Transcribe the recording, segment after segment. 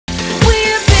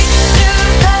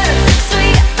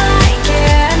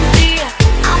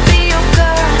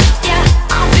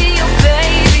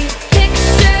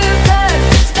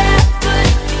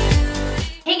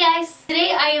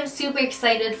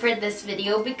for this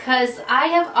video because I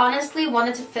have honestly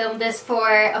wanted to film this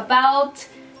for about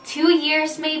 2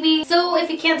 years maybe. So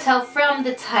if you can't tell from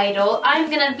the title,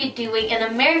 I'm gonna be doing an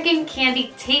American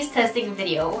candy taste testing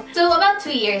video. So about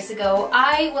 2 years ago,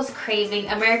 I was craving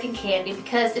American candy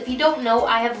because if you don't know,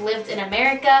 I have lived in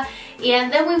America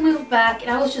and then we moved back and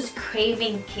I was just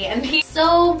craving candy.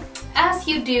 So as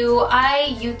you do,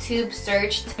 I YouTube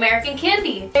searched American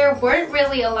candy. There weren't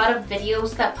really a lot of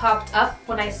videos that popped up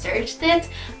when I searched it,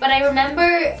 but I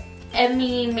remember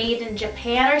Emmy Made in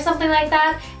Japan or something like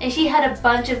that, and she had a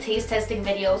bunch of taste testing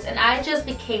videos and I just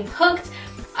became hooked.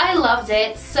 I loved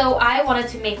it, so I wanted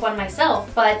to make one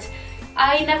myself, but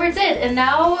I never did, and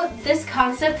now this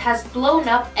concept has blown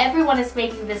up. Everyone is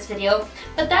making this video,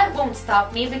 but that won't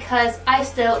stop me because I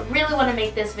still really want to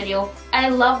make this video. I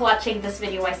love watching this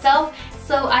video myself,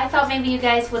 so I thought maybe you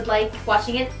guys would like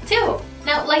watching it too.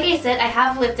 Now, like I said, I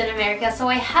have lived in America, so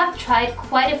I have tried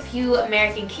quite a few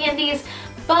American candies,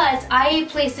 but I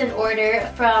placed an order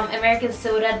from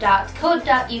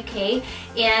americansoda.co.uk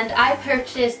and I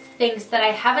purchased things that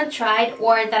I haven't tried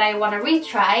or that I want to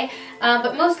retry,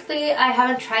 but mostly I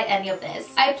haven't tried any of this.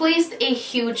 I placed a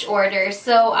huge order,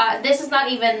 so this is not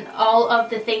even all of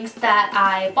the things that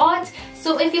I bought.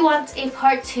 So if you want a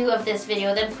part 2 of this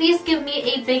video, then please give me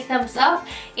a big thumbs up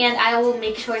and I will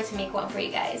make sure to make one for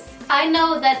you guys. I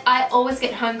know that I always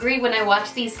get hungry when I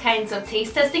watch these kinds of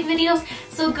taste testing videos,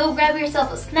 so go grab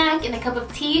yourself a snack and a cup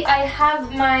of tea. I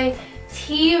have my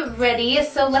tea ready,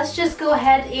 so let's just go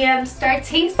ahead and start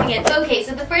tasting it. Okay,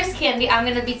 so the first candy I'm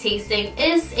going to be tasting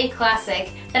is a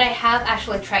classic that I have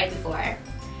actually tried before.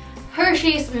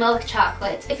 Hershey's milk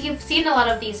chocolate. If you've seen a lot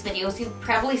of these videos, you've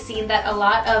probably seen that a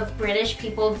lot of British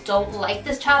people don't like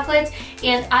this chocolate,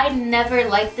 and I never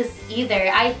liked this either.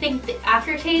 I think the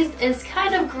aftertaste is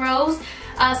kind of gross.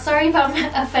 Sorry if I'm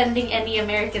offending any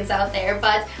Americans out there,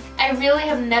 but I really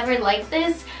have never liked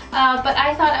this. But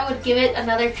I thought I would give it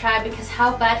another try because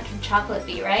how bad can chocolate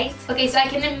be, right? Okay, so I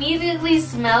can immediately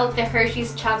smell the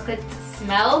Hershey's chocolate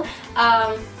smell.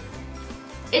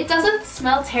 It doesn't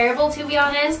smell terrible, to be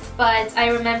honest, but I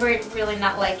remember really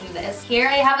not liking this. Here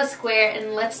I have a square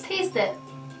and let's taste it.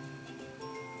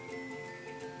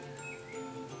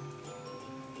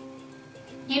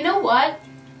 You know what?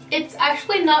 It's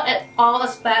actually not at all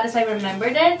as bad as I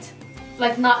remembered it.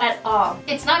 Like, not at all.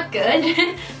 It's not good.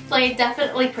 So I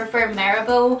definitely prefer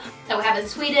Marabou that we have in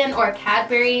Sweden or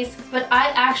Cadbury's, but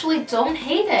I actually don't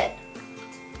hate it.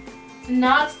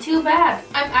 Not too bad.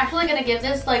 I'm actually gonna give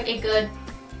this like a good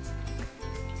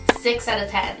 6 out of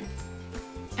 10.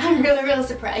 I'm really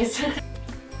surprised.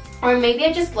 Or maybe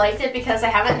I just liked it because I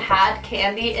haven't had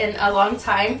candy in a long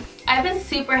time. I've been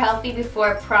super healthy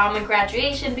before prom and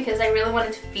graduation because I really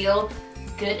wanted to feel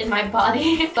good in my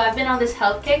body. So I've been on this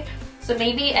health kick, so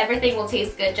maybe everything will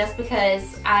taste good just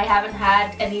because I haven't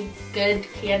had any good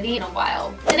candy in a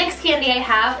while. The next candy I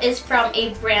have is from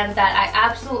a brand that I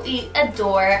absolutely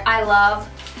adore. I love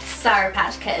Sour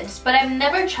Patch Kids, but I've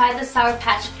never tried the Sour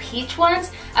Patch Peach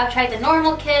ones. I've tried the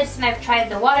normal kids and I've tried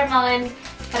the watermelon,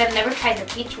 but I've never tried the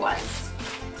peach ones.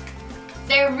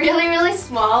 They're really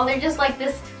small. They're just like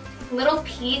this little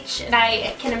peach, and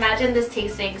I can imagine this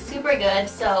tasting super good.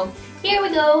 So here we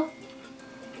go.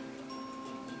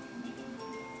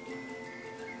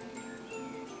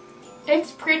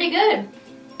 It's pretty good.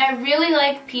 I really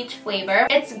like peach flavor.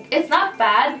 It's not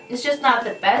bad. It's just not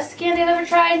the best candy I've ever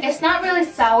tried. It's not really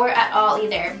sour at all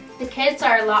either. The kids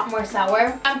are a lot more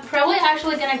sour. I'm probably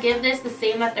actually gonna give this the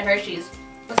same as the Hershey's.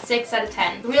 A 6 out of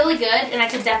 10. Really good, and I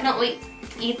could definitely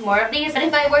eat more of these. But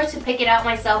if I were to pick it out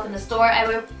myself in the store, I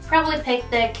would probably pick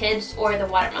the kids or the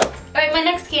watermelon. Alright, my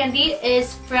next candy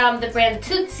is from the brand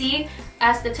Tootsie,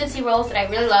 as the Tootsie Rolls that I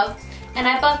really love. And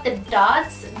I bought the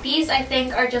dots. These I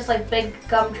think are just like big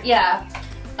gum, yeah,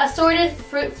 assorted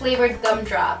fruit flavored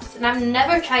gumdrops. And I've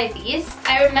never tried these.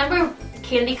 I remember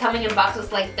candy coming in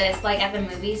boxes like this, like at the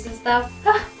movies and stuff.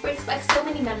 Brings back so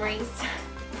many memories.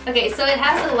 Okay, so it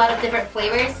has a lot of different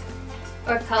flavors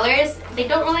or colors. They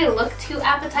don't really look too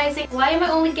appetizing. Why am I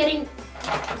only getting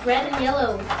red and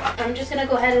yellow? I'm just gonna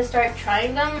go ahead and start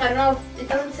trying them. I don't know if it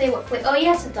doesn't say what flavor. Oh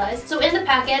yes, it does. So in the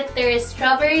packet there is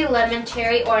strawberry, lemon,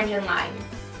 cherry, orange, and lime.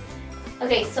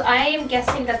 Okay, so I am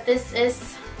guessing that this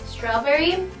is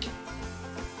strawberry.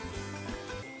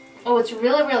 Oh, it's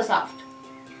really soft.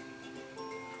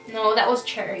 No, that was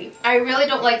cherry. I really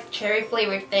don't like cherry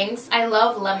flavored things. I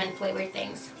love lemon flavored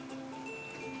things.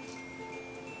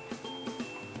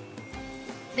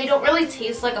 They don't really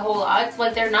taste like a whole lot.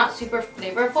 Like, they're not super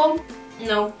flavorful.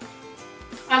 No.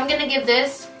 I'm gonna give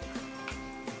this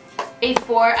a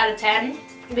 4 out of 10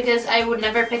 because I would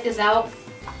never pick this out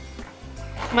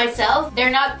myself. They're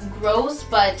not gross,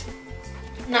 but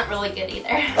not really good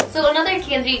either. So another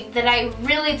candy that I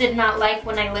really did not like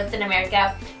when I lived in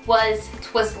America was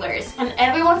Twizzlers. And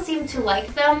everyone seemed to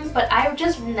like them, but I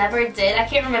just never did. I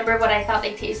can't remember what I thought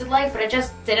they tasted like, but I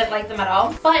just didn't like them at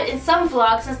all. But in some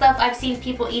vlogs and stuff, I've seen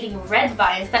people eating red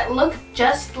vines that look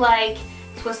just like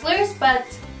Twizzlers, but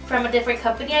from a different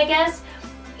company, I guess.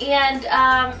 And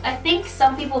I think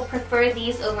some people prefer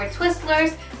these over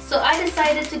Twizzlers, so I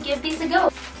decided to give these a go.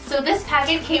 So this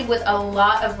packet came with a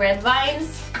lot of red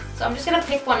vines, so I'm just gonna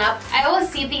pick one up. I always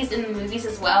see these in the movies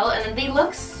as well, and they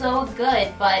look so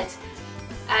good, but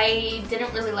I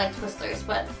didn't really like Twizzlers,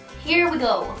 but here we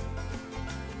go.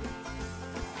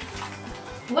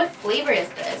 What flavor is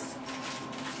this?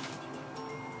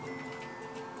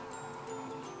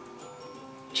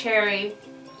 Cherry.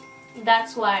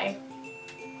 That's why.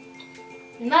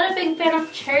 I'm not a big fan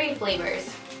of cherry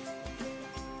flavors.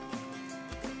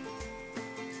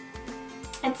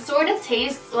 It sort of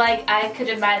tastes like I could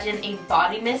imagine a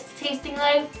body mist tasting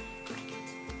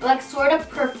like sort of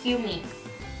perfumey.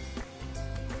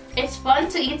 It's fun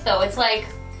to eat though. It's like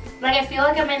I feel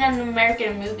like I'm in an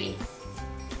American movie.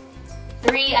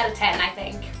 3 out of 10, I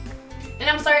think. And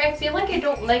I'm sorry, I feel like I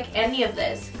don't like any of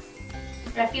this.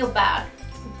 I feel bad.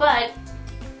 But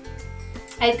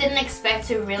I didn't expect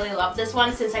to really love this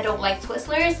one since I don't like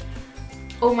Twizzlers.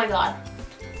 Oh my god.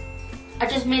 I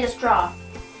just made a straw.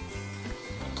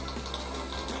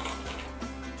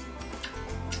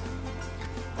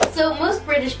 So most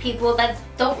British people that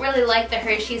don't really like the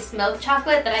Hershey's milk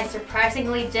chocolate that I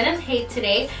surprisingly didn't hate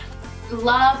today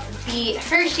love the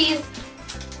Hershey's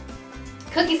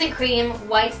cookies and cream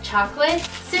white chocolate.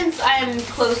 Since I'm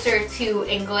closer to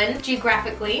England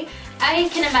geographically, I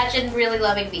can imagine really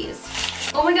loving these.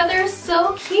 Oh my god, they're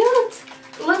so cute!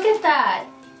 Look at that!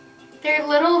 They're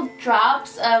little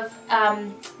drops of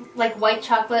like white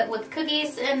chocolate with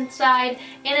cookies inside,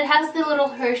 and it has the little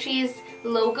Hershey's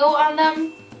logo on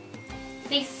them.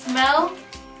 They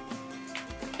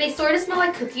sort of smell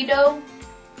like cookie dough,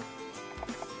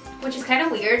 which is kind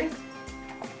of weird,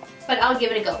 but I'll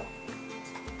give it a go.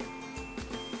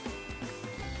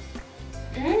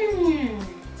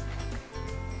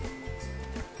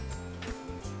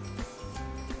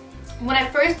 When I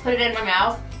first put it in my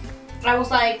mouth, I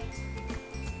was like,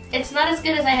 it's not as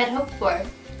good as I had hoped for.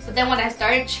 But then when I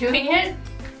started chewing it,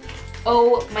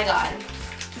 oh my god.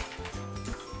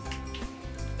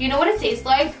 You know what it tastes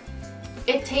like?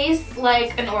 It tastes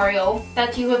like an Oreo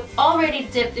that you have already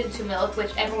dipped into milk, which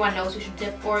everyone knows you should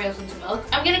dip Oreos into milk.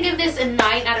 I'm gonna give this a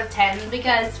 9 out of 10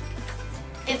 because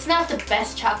it's not the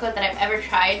best chocolate that I've ever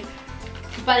tried,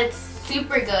 but it's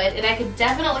super good, and I could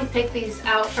definitely pick these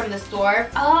out from the store.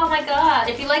 Oh my god,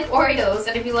 if you like Oreos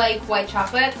and if you like white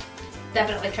chocolate,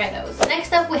 definitely try those.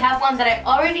 Next up, we have one that I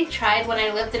already tried when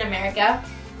I lived in America,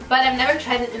 but I've never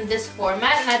tried it in this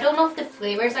format, and I don't know if the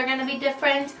flavors are gonna be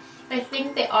different. I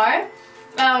think they are,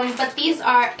 but these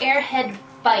are Airhead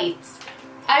Bites.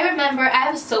 I remember, I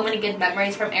have so many good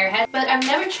memories from Airhead, but I've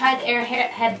never tried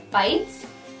Airhead Bites.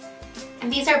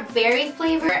 And these are berry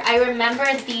flavored. I remember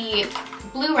the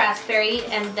blue raspberry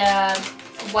and the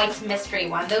white mystery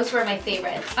one. Those were my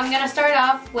favorites. I'm gonna start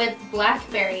off with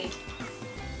blackberry.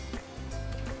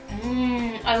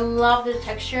 I love the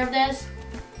texture of this.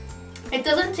 It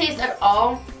doesn't taste at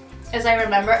all as I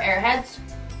remember Airheads.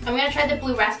 I'm gonna try the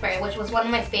blue raspberry, which was one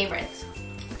of my favorites.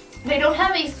 They don't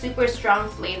have a super strong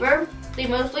flavor. They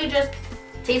mostly just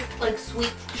taste like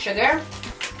sweet sugar.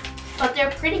 But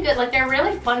they're pretty good, like they're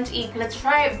really fun to eat. Let's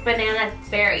try banana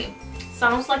berry.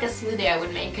 Sounds like a smoothie I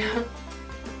would make.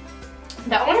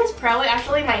 That one is probably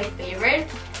actually my favorite.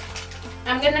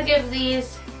 I'm gonna give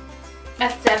these a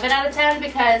 7 out of 10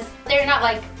 because they're not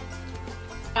like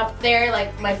up there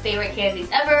like my favorite candies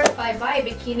ever. Bye bye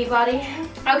bikini body.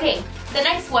 Okay, the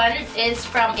next one is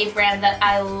from a brand that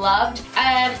I loved,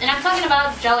 and I'm talking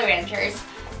about Jolly Ranchers.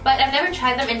 But I've never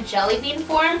tried them in jelly bean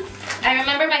form. I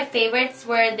remember my favorites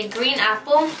were the green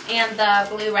apple and the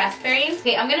blue raspberry.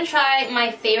 Okay, I'm gonna try my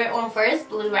favorite one first,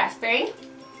 blue raspberry.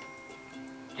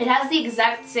 It has the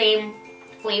exact same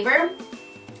flavor,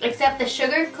 except the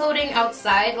sugar coating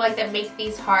outside, like that make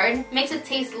these hard, makes it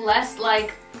taste less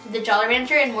like the Jolly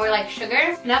Rancher and more like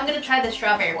sugar. Now I'm gonna try the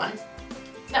strawberry one.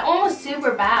 That one was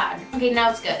super bad. Okay,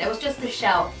 now it's good. It was just the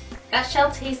shell. That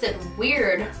shell tasted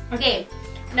weird. Okay.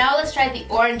 Now let's try the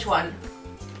orange one.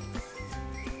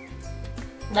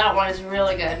 That one is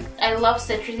really good. I love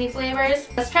citrusy flavors.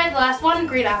 Let's try the last one,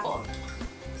 green apple.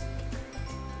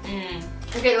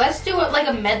 Okay, let's do it like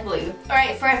a medley.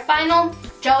 Alright, for our final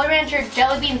Jolly Rancher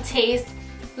jelly bean taste,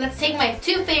 let's take my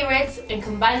two favorites and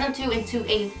combine them two into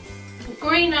a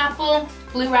green apple,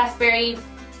 blue raspberry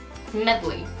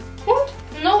medley. Ooh,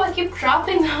 no, I keep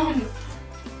dropping them.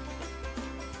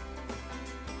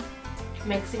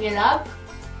 Mixing it up.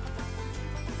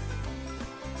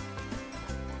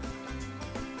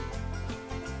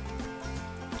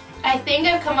 I think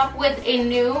I've come up with a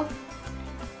new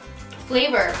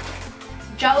flavor.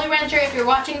 Jolly Rancher, if you're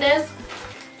watching this,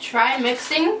 try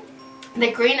mixing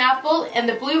the green apple and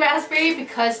the blue raspberry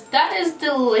because that is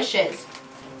delicious.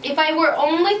 If I were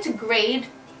only to grade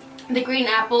the green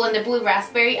apple and the blue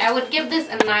raspberry, I would give this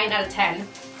a 9 out of 10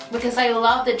 because I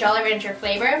love the Jolly Rancher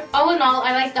flavor. All in all,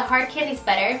 I like the hard candies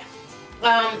better,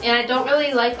 and I don't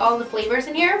really like all the flavors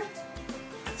in here.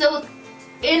 So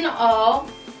in all,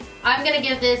 I'm gonna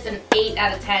give this an 8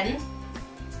 out of 10,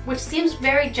 which seems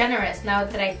very generous now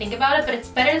that I think about it, but it's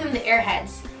better than the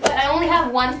Airheads. But I only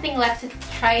have one thing left to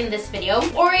try in this video.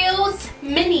 Oreos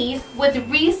minis with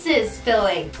Reese's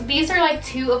filling. These are like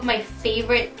two of my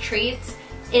favorite treats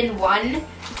in one,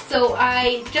 so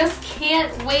I just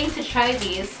can't wait to try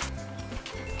these.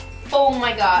 Oh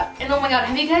my god. And oh my god,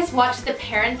 have you guys watched The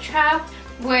Parent Trap,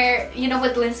 where, you know,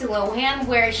 with Lindsay Lohan,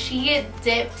 where she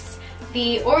dips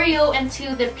the Oreo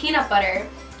into the peanut butter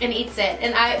and eats it?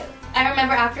 And I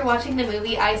remember after watching the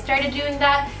movie, I started doing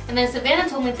that, and then Savannah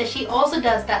told me that she also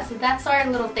does that, so that's our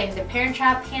little thing, the Parent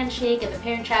Trap handshake and the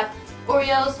Parent Trap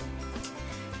Oreos.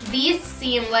 These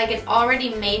seem like an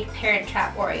already made Parent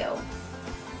Trap Oreo.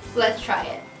 Let's try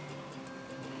it.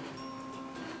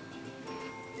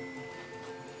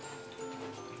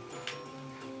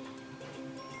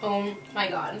 Oh my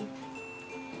god.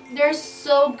 They're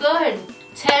so good.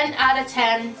 10 out of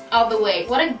 10 all the way.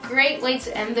 What a great way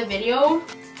to end the video.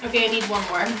 Okay, I need one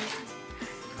more.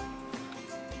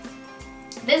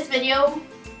 This video,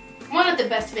 one of the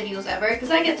best videos ever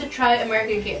because I get to try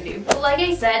American candy. But like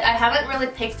I said, I haven't really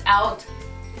picked out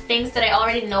things that I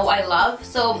already know I love.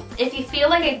 So if you feel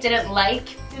like I didn't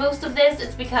like most of this,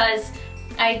 it's because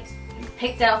I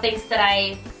picked out things that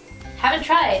I haven't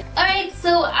tried. Alright,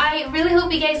 so I really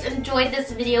hope you guys enjoyed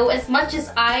this video as much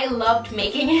as I loved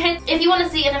making it. If you want to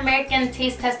see an American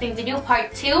taste testing video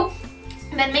part 2,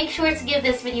 then make sure to give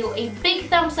this video a big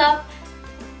thumbs up.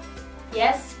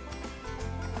 Yes.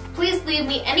 Please leave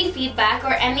me any feedback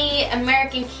or any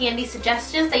American candy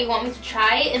suggestions that you want me to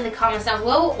try in the comments down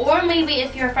below, or maybe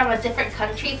if you're from a different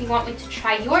country, if you want me to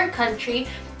try your country,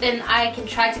 then I can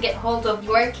try to get hold of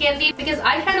your candy, because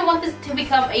I kind of want this to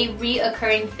become a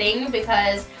reoccurring thing,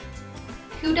 because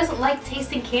who doesn't like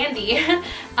tasting candy?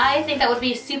 I think that would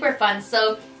be super fun,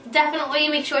 so definitely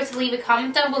make sure to leave a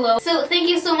comment down below. So thank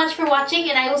you so much for watching,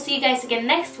 and I will see you guys again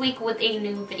next week with a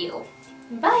new video.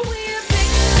 Bye!